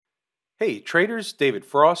Hey traders, David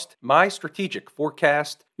Frost, my strategic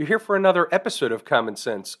forecast. You're here for another episode of Common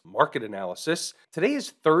Sense Market Analysis. Today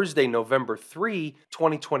is Thursday, November 3,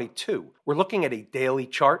 2022. We're looking at a daily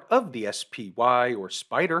chart of the SPY or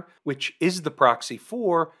Spider, which is the proxy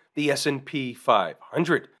for the S&P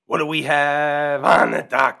 500. What do we have on the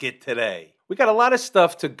docket today? We got a lot of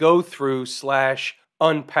stuff to go through /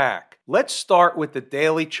 unpack. Let's start with the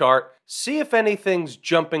daily chart, see if anything's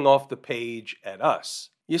jumping off the page at us.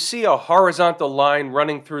 You see a horizontal line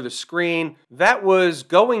running through the screen. That was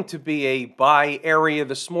going to be a buy area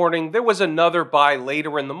this morning. There was another buy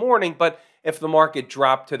later in the morning, but if the market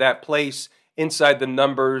dropped to that place inside the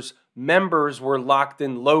numbers, members were locked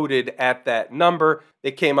and loaded at that number.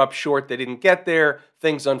 They came up short. They didn't get there.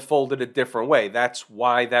 Things unfolded a different way. That's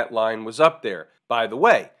why that line was up there. By the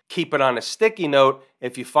way, keep it on a sticky note.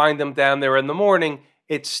 If you find them down there in the morning,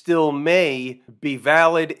 it still may be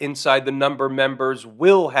valid inside the number. Members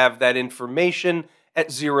will have that information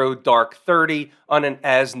at 0 dark 30 on an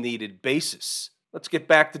as-needed basis. Let's get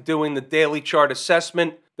back to doing the daily chart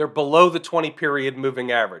assessment. They're below the 20-period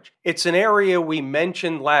moving average. It's an area we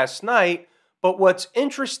mentioned last night, but what's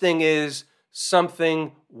interesting is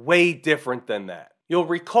something way different than that. You'll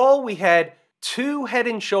recall we had two head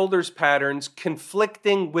and shoulders patterns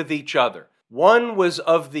conflicting with each other. One was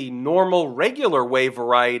of the normal regular wave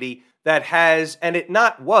variety that has, and it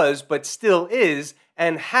not was, but still is,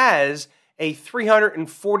 and has a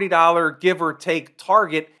 $340 give or take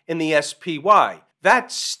target in the SPY.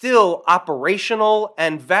 That's still operational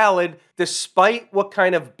and valid despite what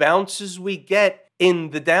kind of bounces we get in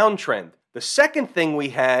the downtrend. The second thing we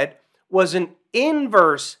had was an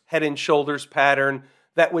inverse head and shoulders pattern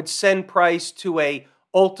that would send price to a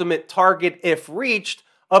ultimate target if reached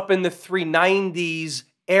up in the 390s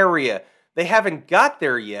area. They haven't got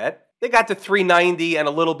there yet. They got to 390 and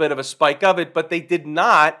a little bit of a spike of it, but they did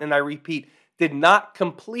not, and I repeat, did not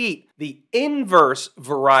complete the inverse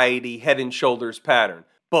variety head and shoulders pattern.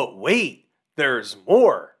 But wait, there's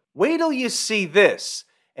more. Wait till you see this.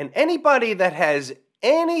 And anybody that has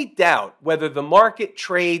any doubt whether the market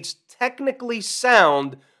trades technically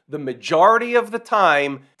sound the majority of the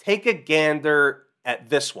time, take a gander at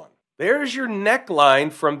this one. There's your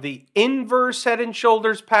neckline from the inverse head and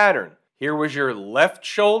shoulders pattern. Here was your left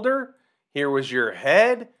shoulder, here was your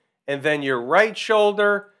head, and then your right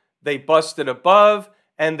shoulder. They busted above,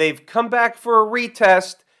 and they've come back for a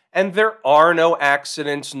retest, and there are no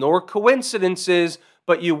accidents nor coincidences,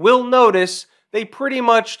 but you will notice they pretty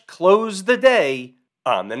much closed the day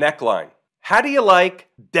on the neckline. How do you like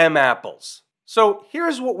dem apples? So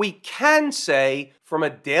here's what we can say from a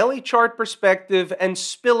daily chart perspective and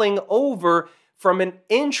spilling over from an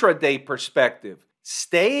intraday perspective.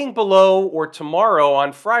 Staying below, or tomorrow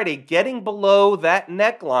on Friday, getting below that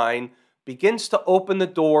neckline begins to open the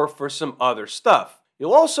door for some other stuff.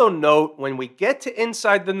 You'll also note when we get to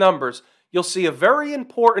inside the numbers, you'll see a very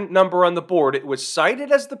important number on the board. It was cited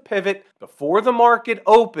as the pivot before the market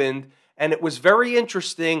opened, and it was very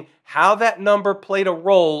interesting how that number played a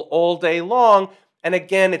role all day long. And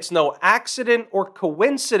again, it's no accident or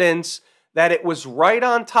coincidence that it was right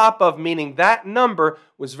on top of, meaning that number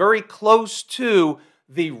was very close to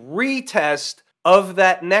the retest of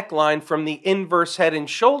that neckline from the inverse head and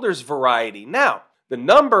shoulders variety. Now, the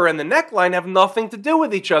number and the neckline have nothing to do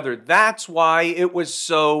with each other. That's why it was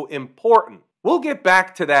so important. We'll get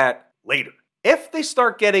back to that later. If they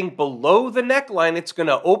start getting below the neckline, it's going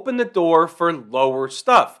to open the door for lower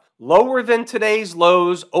stuff. Lower than today's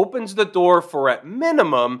lows opens the door for at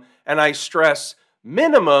minimum, and I stress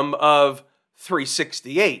minimum of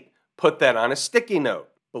 368. Put that on a sticky note.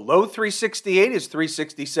 Below 368 is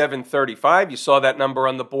 367.35. You saw that number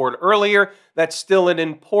on the board earlier. That's still an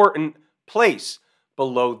important place.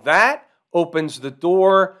 Below that opens the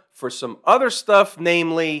door for some other stuff,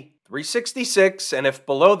 namely 366, and if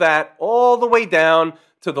below that, all the way down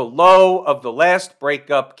to the low of the last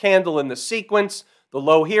breakup candle in the sequence. The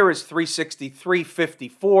low here is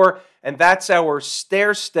 363.54, and that's our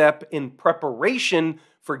stair step in preparation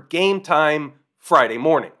for game time Friday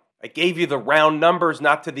morning. I gave you the round numbers,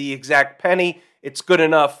 not to the exact penny. It's good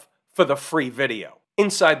enough for the free video.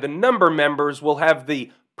 Inside the number members, we'll have the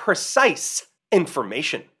precise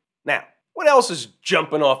information. Now, what else is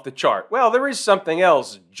jumping off the chart? Well, there is something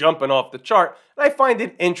else jumping off the chart, and I find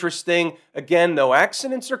it interesting. Again, no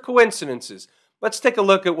accidents or coincidences. Let's take a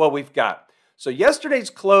look at what we've got. So yesterday's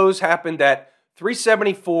close happened at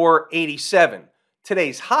 374.87.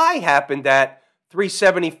 Today's high happened at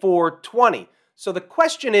 374.20. So the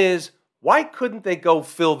question is, why couldn't they go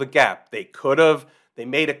fill the gap? They could have. They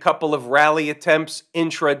made a couple of rally attempts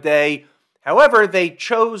intraday. However, they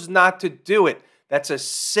chose not to do it. That's a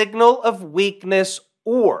signal of weakness,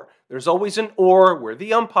 or. There's always an or. We're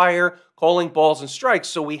the umpire calling balls and strikes,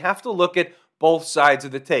 so we have to look at both sides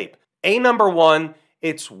of the tape. A number one,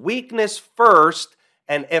 it's weakness first,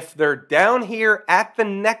 and if they're down here at the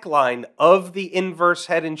neckline of the inverse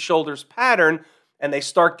head and shoulders pattern, and they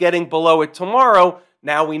start getting below it tomorrow,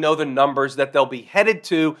 now we know the numbers that they'll be headed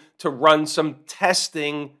to run some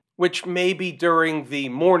testing, which may be during the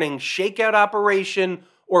morning shakeout operation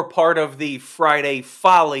or part of the Friday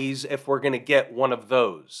follies if we're going to get one of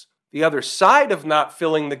those. The other side of not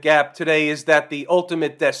filling the gap today is that the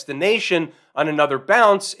ultimate destination on another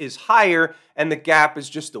bounce is higher, and the gap is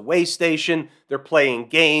just a way station. They're playing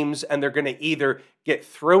games, and they're going to either get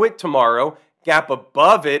through it tomorrow, gap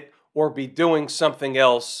above it, or be doing something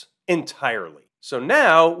else entirely. So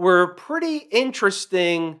now we're a pretty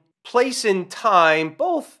interesting place in time,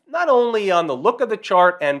 both not only on the look of the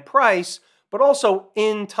chart and price, but also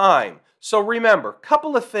in time. So remember, a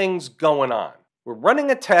couple of things going on. We're running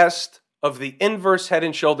a test of the inverse head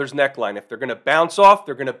and shoulders neckline. If they're going to bounce off,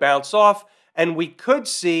 they're going to bounce off, and we could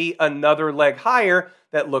see another leg higher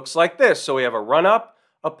that looks like this. So we have a run up,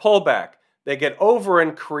 a pullback. They get over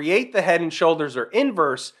and create the head and shoulders or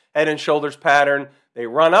inverse head and shoulders pattern. They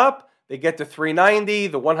run up, they get to 390,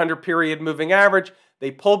 the 100 period moving average.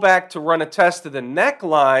 They pull back to run a test of the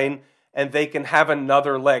neckline, and they can have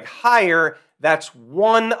another leg higher. That's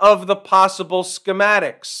one of the possible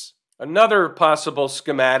schematics. Another possible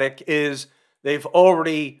schematic is they've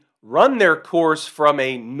already run their course from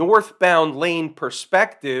a northbound lane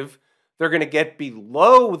perspective. They're going to get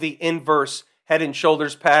below the inverse head and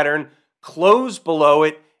shoulders pattern, close below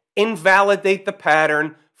it, invalidate the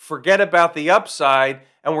pattern, forget about the upside,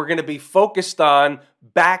 and we're going to be focused on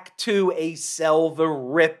back to a sell the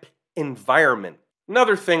rip environment.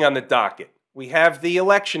 Another thing on the docket, we have the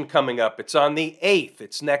election coming up. It's on the 8th.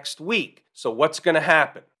 It's next week. So what's going to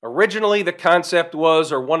happen? Originally, the concept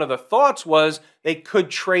was, or one of the thoughts was, they could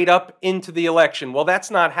trade up into the election. Well, that's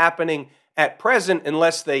not happening at present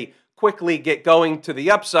unless they quickly get going to the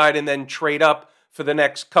upside and then trade up for the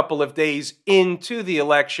next couple of days into the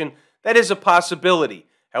election. That is a possibility.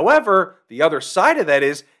 However, the other side of that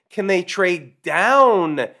is, can they trade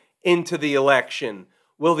down into the election?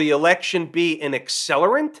 Will the election be an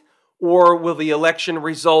accelerant, or will the election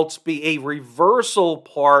results be a reversal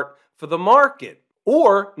part for the market?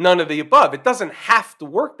 Or none of the above. It doesn't have to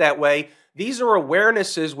work that way. These are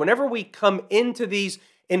awarenesses. Whenever we come into these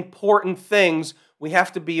important things, we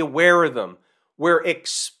have to be aware of them. We're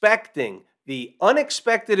expecting. The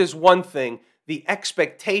unexpected is one thing. The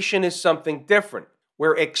expectation is something different.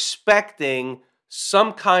 We're expecting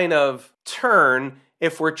some kind of turn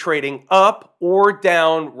if we're trading up or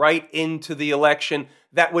down right into the election.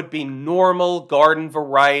 That would be normal garden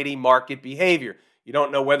variety market behavior. You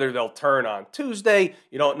don't know whether they'll turn on Tuesday.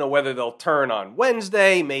 You don't know whether they'll turn on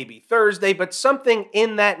Wednesday, maybe Thursday, but something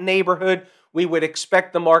in that neighborhood. We would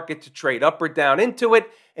expect the market to trade up or down into it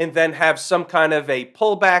and then have some kind of a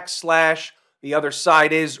pullback / the other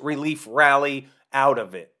side is relief rally out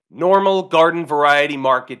of it. Normal garden variety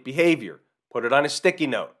market behavior. Put it on a sticky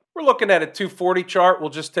note. We're looking at a 240 chart.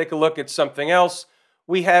 We'll just take a look at something else.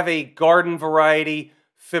 We have a garden variety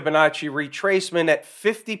Fibonacci retracement at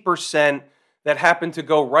 50% that happened to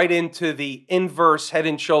go right into the inverse head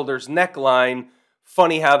and shoulders neckline.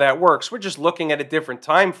 Funny how that works. We're just looking at a different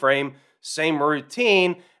time frame, same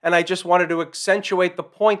routine, and I just wanted to accentuate the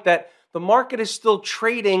point that the market is still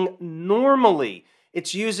trading normally.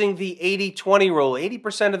 It's using the 80-20 rule.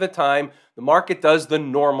 80% of the time, the market does the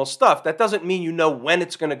normal stuff. That doesn't mean you know when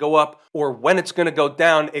it's going to go up or when it's going to go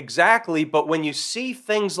down exactly, but when you see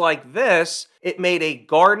things like this, it made a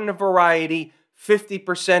garden variety 50%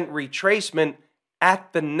 retracement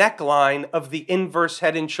at the neckline of the inverse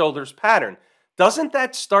head and shoulders pattern. Doesn't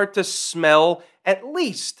that start to smell, at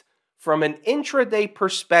least from an intraday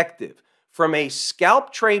perspective, from a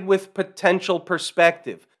scalp trade with potential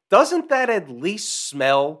perspective, doesn't that at least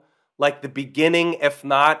smell like the beginning, if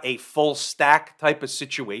not a full stack type of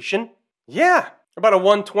situation? Yeah, about a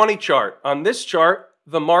 120 chart. On this chart,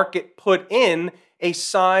 the market put in a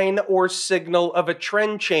sign or signal of a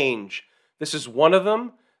trend change. This is one of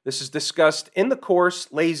them. This is discussed in the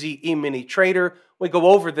course, Lazy E-mini Trader. We go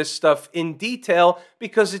over this stuff in detail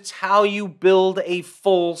because it's how you build a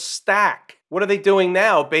full stack. What are they doing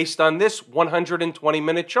now based on this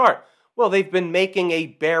 120-minute chart? Well, they've been making a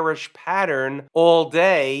bearish pattern all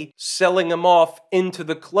day, selling them off into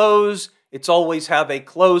the close. It's always how they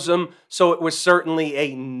close them, so it was certainly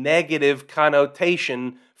a negative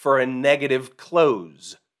connotation for a negative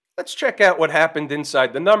close. Let's check out what happened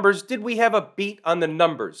inside the numbers. Did we have a beat on the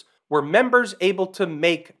numbers? Were members able to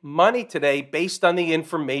make money today based on the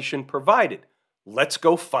information provided? Let's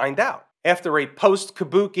go find out. After a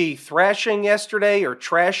post-kabuki thrashing yesterday or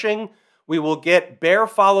trashing, we will get bear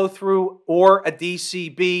follow-through or a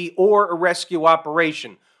DCB or a rescue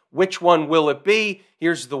operation. Which one will it be?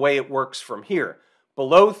 Here's the way it works from here.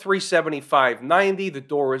 Below 375.90, the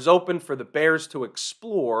door is open for the bears to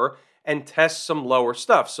explore and test some lower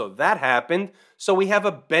stuff. So that happened. So we have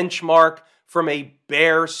a benchmark from a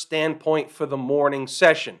bear standpoint for the morning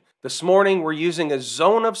session. This morning, we're using a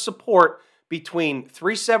zone of support between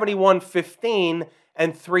 371.15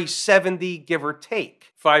 and 370, give or take.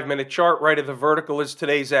 5-minute chart right of the vertical is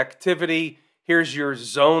today's activity. Here's your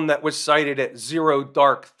zone that was cited at 0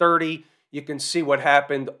 dark 30. You can see what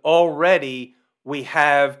happened already. We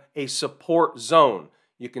have a support zone.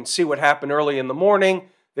 You can see what happened early in the morning.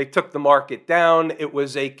 They took the market down. It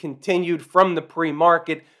was a continued from the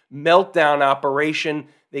pre-market meltdown operation.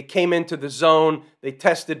 They came into the zone. They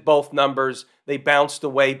tested both numbers. They bounced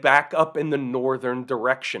away back up in the northern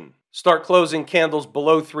direction. Start closing candles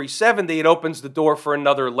below 370. It opens the door for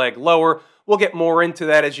another leg lower. We'll get more into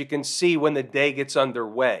that as you can see when the day gets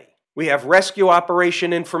underway. We have rescue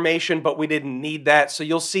operation information, but we didn't need that, so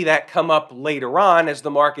you'll see that come up later on as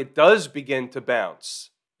the market does begin to bounce.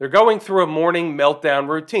 They're going through a morning meltdown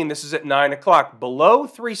routine. This is at 9 o'clock. Below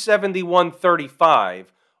 371.35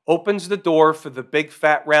 opens the door for the big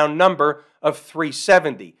fat round number of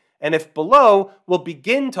 370. And if below, we'll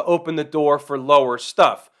begin to open the door for lower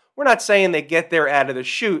stuff. We're not saying they get there out of the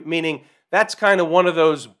chute, meaning that's kind of one of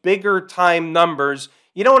those bigger time numbers.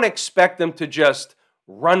 You don't expect them to just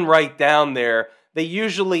run right down there. They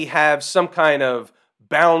usually have some kind of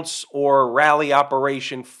bounce or rally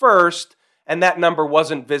operation first, and that number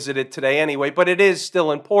wasn't visited today anyway, but it is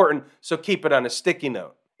still important, so keep it on a sticky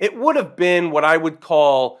note. It would have been what I would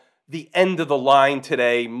call the end of the line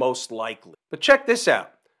today, most likely. But check this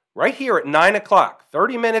out. Right here at 9 o'clock,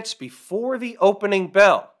 30 minutes before the opening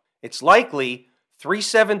bell, it's likely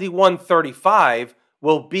 371.35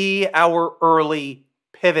 will be our early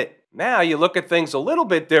pivot. Now you look at things a little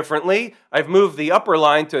bit differently. I've moved the upper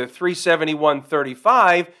line to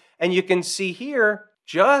 371.35, and you can see here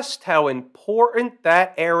just how important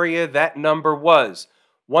that area, that number was.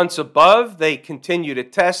 Once above, they continue to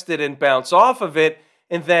test it and bounce off of it,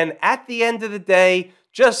 and then at the end of the day,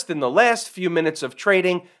 just in the last few minutes of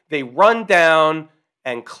trading, they run down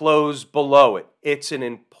and close below it. It's an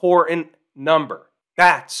important number.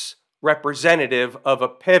 That's representative of a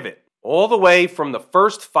pivot, all the way from the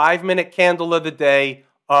first 5-minute candle of the day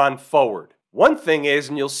on forward. One thing is,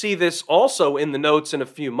 and you'll see this also in the notes in a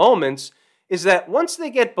few moments, is that once they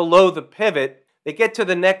get below the pivot, they get to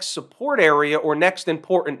the next support area or next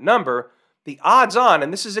important number, the odds on,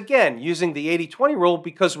 and this is again using the 80-20 rule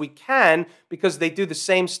because they do the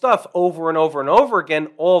same stuff over and over and over again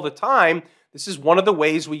all the time. This is one of the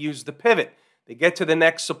ways we use the pivot. They get to the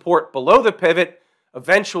next support below the pivot.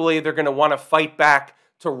 Eventually, they're going to want to fight back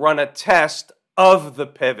to run a test of the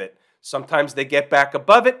pivot. Sometimes they get back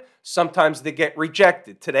above it. Sometimes they get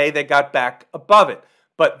rejected. Today, they got back above it.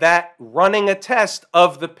 But that running a test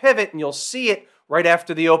of the pivot, and you'll see it right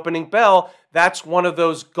after the opening bell, that's one of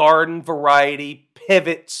those garden variety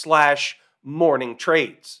pivot / morning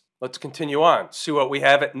trades. Let's continue on. See what we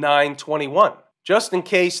have at 9:21. Just in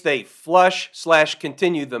case they flush /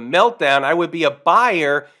 continue the meltdown, I would be a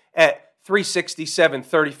buyer at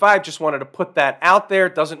 367.35. Just wanted to put that out there.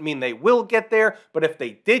 Doesn't mean they will get there, but if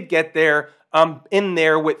they did get there, I'm in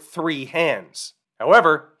there with 3 hands.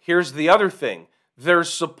 However, here's the other thing.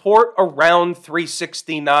 There's support around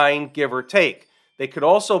 369, give or take. They could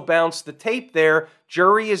also bounce the tape there.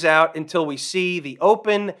 Jury is out until we see the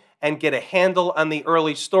open and get a handle on the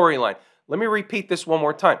early storyline. Let me repeat this one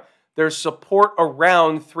more time. There's support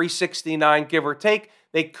around 369, give or take.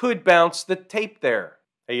 They could bounce the tape there.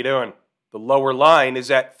 How you doing? The lower line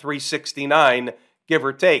is at 369, give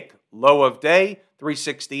or take. Low of day,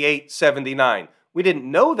 368.79. We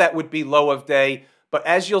didn't know that would be low of day, but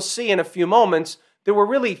as you'll see in a few moments, there were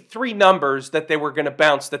really 3 numbers that they were going to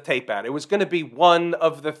bounce the tape at. It was going to be one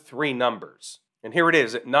of the 3 numbers. And here it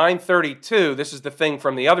is at 9:32. This is the thing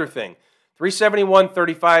from the other thing.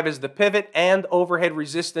 371.35 is the pivot and overhead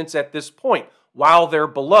resistance at this point. While they're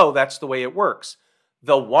below, that's the way it works.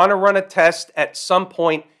 They'll want to run a test at some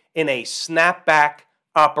point in a snapback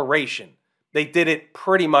operation. They did it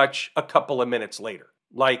pretty much a couple of minutes later,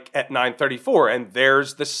 like at 9:34, and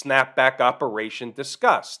there's the snapback operation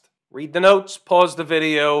discussed. Read the notes, pause the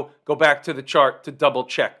video, go back to the chart to double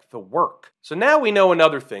check the work. So now we know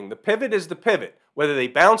another thing. The pivot is the pivot. Whether they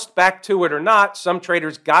bounced back to it or not, some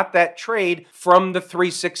traders got that trade from the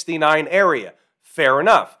 369 area. Fair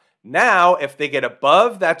enough. Now, if they get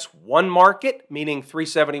above, that's one market, meaning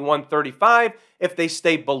 371.35. If they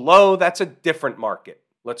stay below, that's a different market.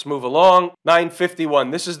 Let's move along.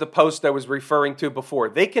 951. This is the post I was referring to before.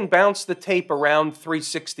 They can bounce the tape around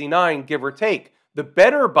 369, give or take. The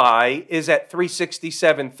better buy is at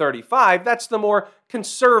 367.35. That's the more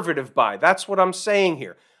conservative buy. That's what I'm saying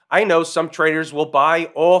here. I know some traders will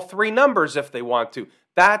buy all three numbers if they want to.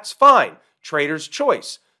 That's fine. Trader's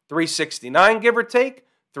choice. 369, give or take.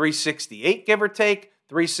 368, give or take.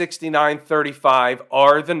 369.35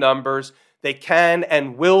 are the numbers. They can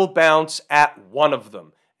and will bounce at one of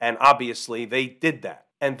them. And obviously they did that.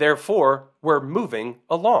 And therefore, we're moving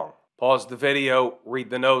along. Pause the video, read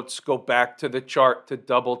the notes, go back to the chart to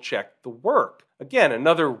double check the work. Again,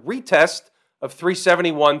 another retest of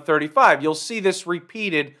 371.35. You'll see this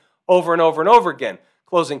repeated over and over and over again.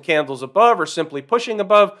 Closing candles above or simply pushing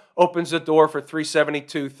above opens the door for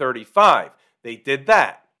 372.35. They did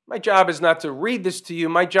that. My job is not to read this to you.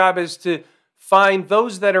 My job is to find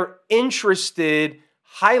those that are interested,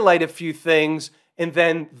 highlight a few things, and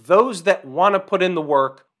then those that want to put in the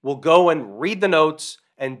work will go and read the notes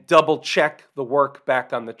and double check the work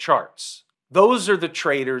back on the charts. Those are the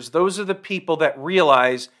traders. Those are the people that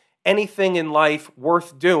realize anything in life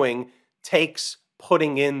worth doing takes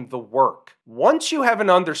putting in the work. Once you have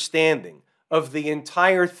an understanding of the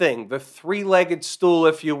entire thing, the three-legged stool,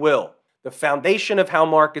 if you will, the foundation of how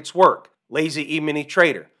markets work, Lazy E-mini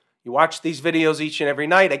Trader. You watch these videos each and every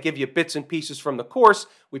night. I give you bits and pieces from the course.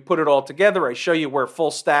 We put it all together. I show you where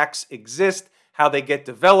full stacks exist, how they get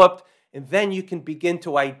developed, and then you can begin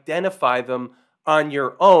to identify them on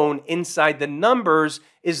your own. Inside the numbers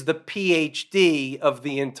is the PhD of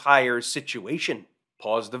the entire situation.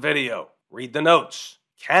 Pause the video. Read the notes.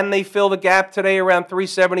 Can they fill the gap today around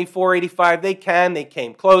 374.85? They can. They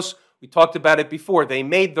came close. We talked about it before. They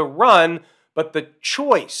made the run, but the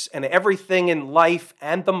choice and everything in life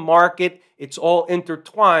and the market, it's all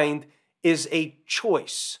intertwined, is a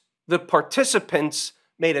choice. The participants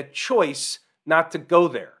made a choice not to go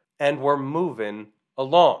there, and we're moving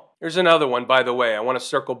along. Here's another one, by the way. I want to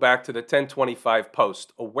circle back to the 1025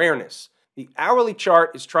 post. Awareness. The hourly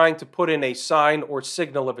chart is trying to put in a sign or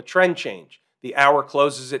signal of a trend change. The hour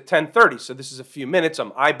closes at 10:30, so this is a few minutes.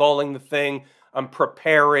 I'm eyeballing the thing. I'm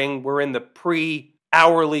preparing. We're in the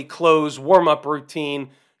pre-hourly close warm-up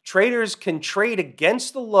routine. Traders can trade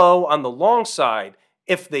against the low on the long side.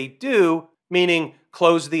 If they do, meaning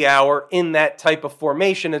close the hour in that type of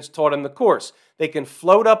formation as taught in the course, they can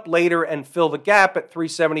float up later and fill the gap at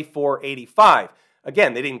 374.85.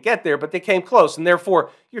 Again, they didn't get there, but they came close, and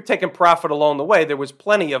therefore you're taking profit along the way. There was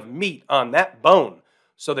plenty of meat on that bone.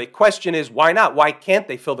 So the question is, why not? Why can't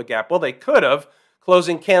they fill the gap? Well, they could have.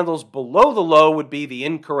 Closing candles below the low would be the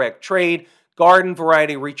incorrect trade. Garden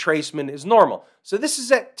variety retracement is normal. So this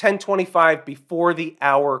is at 10:25 before the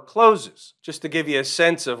hour closes. Just to give you a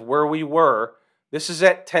sense of where we were, this is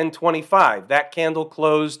at 10:25. That candle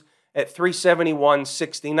closed at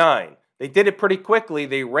 371.69. They did it pretty quickly.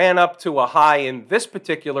 They ran up to a high in this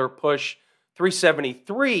particular push,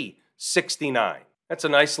 373.69. That's a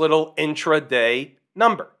nice little intraday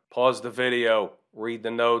number. Pause the video, read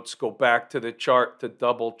the notes, go back to the chart to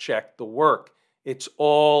double check the work. It's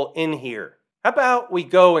all in here. How about we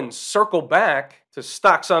go and circle back to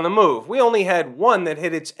stocks on the move? We only had one that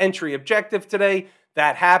hit its entry objective today.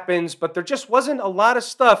 That happens, but there just wasn't a lot of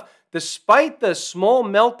stuff. Despite the small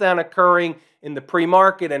meltdown occurring in the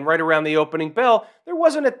pre-market and right around the opening bell, there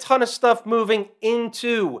wasn't a ton of stuff moving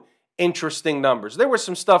into interesting numbers. There was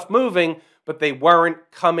some stuff moving, but they weren't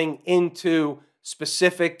coming into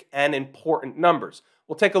specific and important numbers.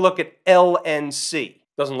 We'll take a look at LNC.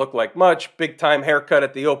 Doesn't look like much. Big time haircut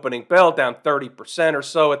at the opening bell, down 30% or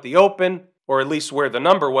so at the open, or at least where the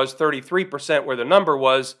number was, 33% where the number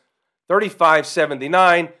was,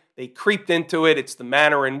 35.79. They creeped into it. It's the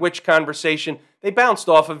manner in which conversation. They bounced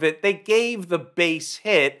off of it. They gave the base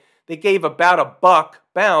hit. They gave about a buck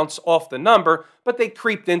bounce off the number, but they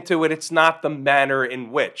creeped into it. It's not the manner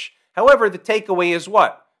in which. However, the takeaway is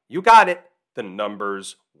what? You got it. The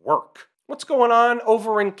numbers work. What's going on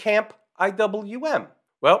over in Camp IWM?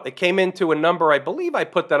 Well, they came into a number, I believe I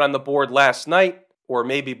put that on the board last night, or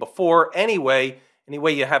maybe before. Anyway,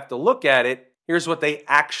 you have to look at it. Here's what they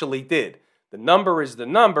actually did. The number is the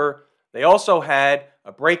number. They also had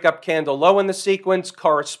a breakup candle low in the sequence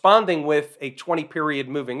corresponding with a 20-period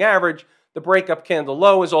moving average. The breakup candle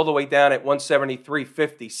low is all the way down at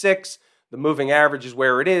 173.56. The moving average is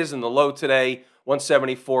where it is, and the low today,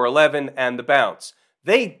 174.11, and the bounce.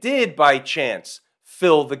 They did, by chance,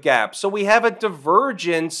 fill the gap. So we have a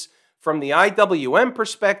divergence from the IWM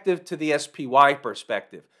perspective to the SPY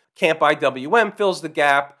perspective. Camp IWM fills the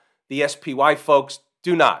gap. The SPY folks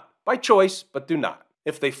do not. By choice, but do not.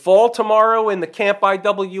 If they fall tomorrow in the Camp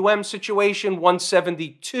IWM situation,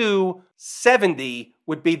 172.70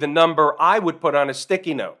 would be the number I would put on a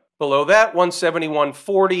sticky note. Below that,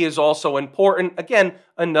 171.40 is also important. Again,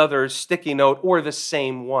 another sticky note or the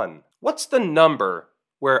same one. What's the number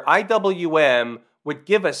where IWM would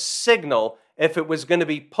give a signal if it was going to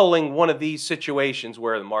be pulling one of these situations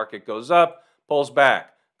where the market goes up, pulls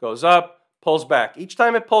back, goes up, pulls back. Each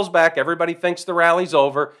time it pulls back, everybody thinks the rally's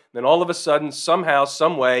over. Then all of a sudden, somehow,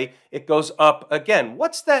 some way, it goes up again.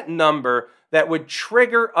 What's that number that would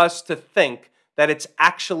trigger us to think that it's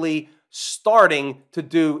actually starting to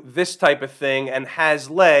do this type of thing and has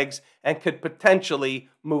legs and could potentially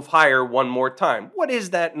move higher one more time? What is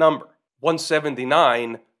that number?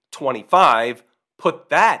 179.25. Put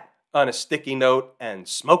that on a sticky note and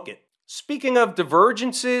smoke it. Speaking of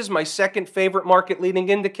divergences, my second favorite market leading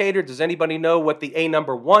indicator, does anybody know what the A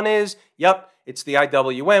number 1 is? Yep, it's the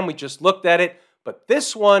IWM. We just looked at it. But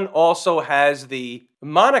this one also has the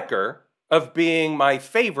moniker of being my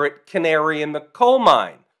favorite canary in the coal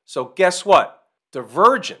mine. So guess what?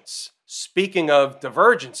 Divergence. Speaking of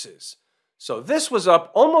divergences. So this was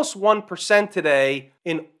up almost 1% today.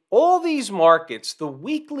 In all these markets, the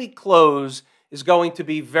weekly close is going to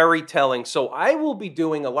be very telling. So I will be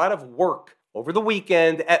doing a lot of work over the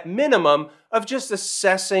weekend at minimum of just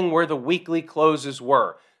assessing where the weekly closes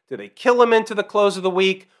were. Did they kill them into the close of the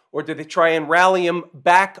week, or did they try and rally them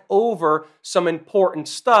back over some important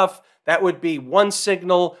stuff? That would be one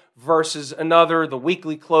signal versus another. The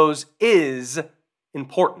weekly close is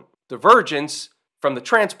important. Divergence from the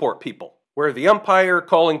transport people, where the umpire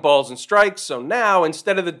calling balls and strikes. So now,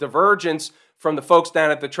 instead of the divergence from the folks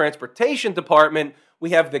down at the transportation department,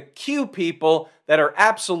 we have the Q people that are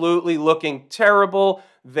absolutely looking terrible.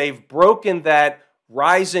 They've broken that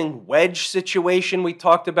rising wedge situation we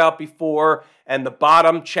talked about before, and the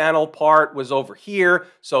bottom channel part was over here.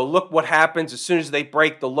 So look what happens as soon as they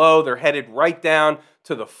break the low, they're headed right down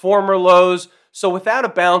to the former lows. So without a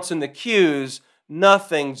bounce in the Qs,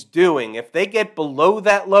 nothing's doing. If they get below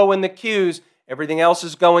that low in the Qs, everything else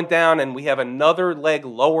is going down, and we have another leg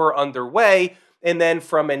lower underway. And then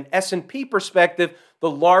from an S&P perspective, the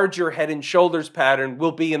larger head and shoulders pattern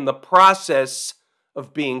will be in the process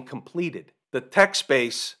of being completed. The tech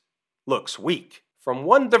space looks weak. From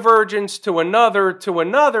one divergence to another, the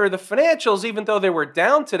financials, even though they were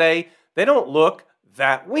down today, they don't look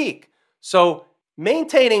that weak. So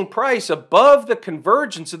maintaining price above the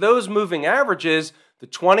convergence of those moving averages, the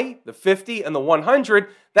 20, the 50, and the 100,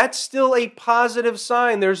 that's still a positive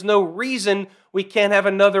sign. There's no reason we can't have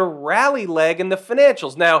another rally leg in the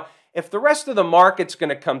financials. Now, if the rest of the market's going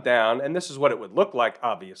to come down, and this is what it would look like,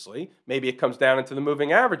 obviously, maybe it comes down into the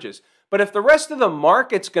moving averages. But if the rest of the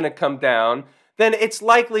market's going to come down, then it's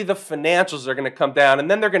likely the financials are going to come down, and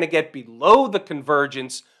then they're going to get below the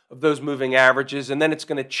convergence of those moving averages, and then it's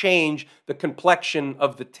going to change the complexion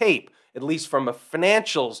of the tape, at least from a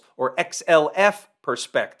financials or XLF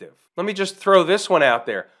perspective. Let me just throw this one out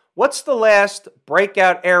there. What's the last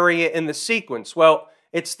breakout area in the sequence? Well,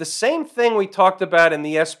 it's the same thing we talked about in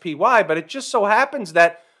the SPY, but it just so happens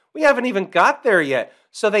that we haven't even got there yet.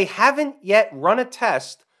 So they haven't yet run a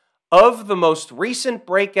test of the most recent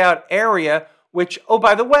breakout area, which, oh,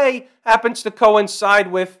 by the way, happens to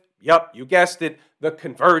coincide with, yup, you guessed it, the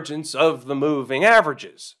convergence of the moving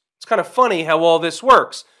averages. It's kind of funny how all this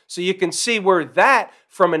works. So you can see where that,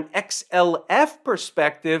 from an XLF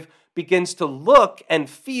perspective, begins to look and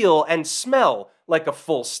feel and smell like a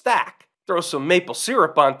full stack. Throw some maple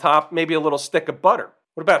syrup on top, maybe a little stick of butter.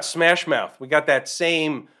 What about smash mouth? We got that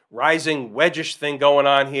same rising wedgish thing going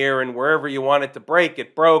on here, and wherever you want it to break,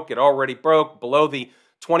 it broke. It already broke below the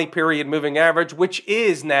 20-period moving average, which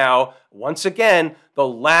is now, once again, the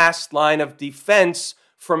last line of defense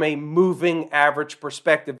from a moving average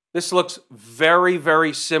perspective. This looks very,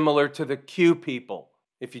 very similar to the Q people.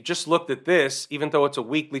 If you just looked at this, even though it's a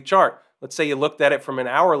weekly chart, let's say you looked at it from an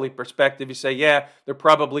hourly perspective, you say, yeah, they're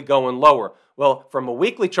probably going lower. Well, from a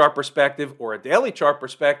weekly chart perspective or a daily chart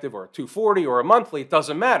perspective or a 240 or a monthly, it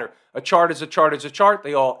doesn't matter. A chart is a chart is a chart.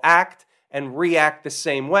 They all act and react the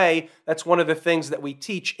same way. That's one of the things that we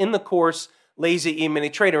teach in the course, Lazy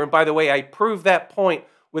E-mini Trader. And by the way, I prove that point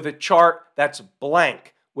with a chart that's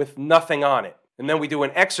blank with nothing on it. And then we do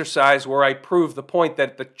an exercise where I prove the point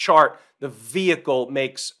that the chart, the vehicle,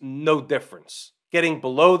 makes no difference. Getting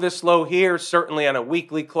below this low here, certainly on a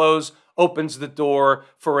weekly close, opens the door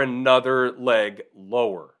for another leg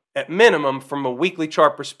lower. At minimum, from a weekly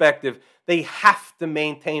chart perspective, they have to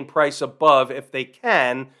maintain price above if they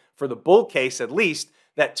can, for the bull case at least,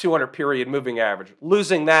 that 200 period moving average,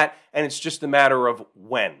 losing that, and it's just a matter of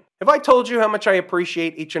when. Have I told you how much I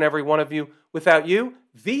appreciate each and every one of you? Without you,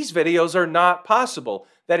 these videos are not possible.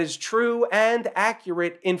 That is true and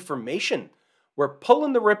accurate information. We're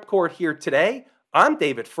pulling the ripcord here today. I'm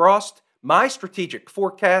David Frost, my strategic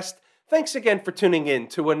forecast. Thanks again for tuning in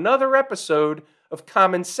to another episode of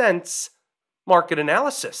Common Sense Market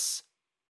Analysis.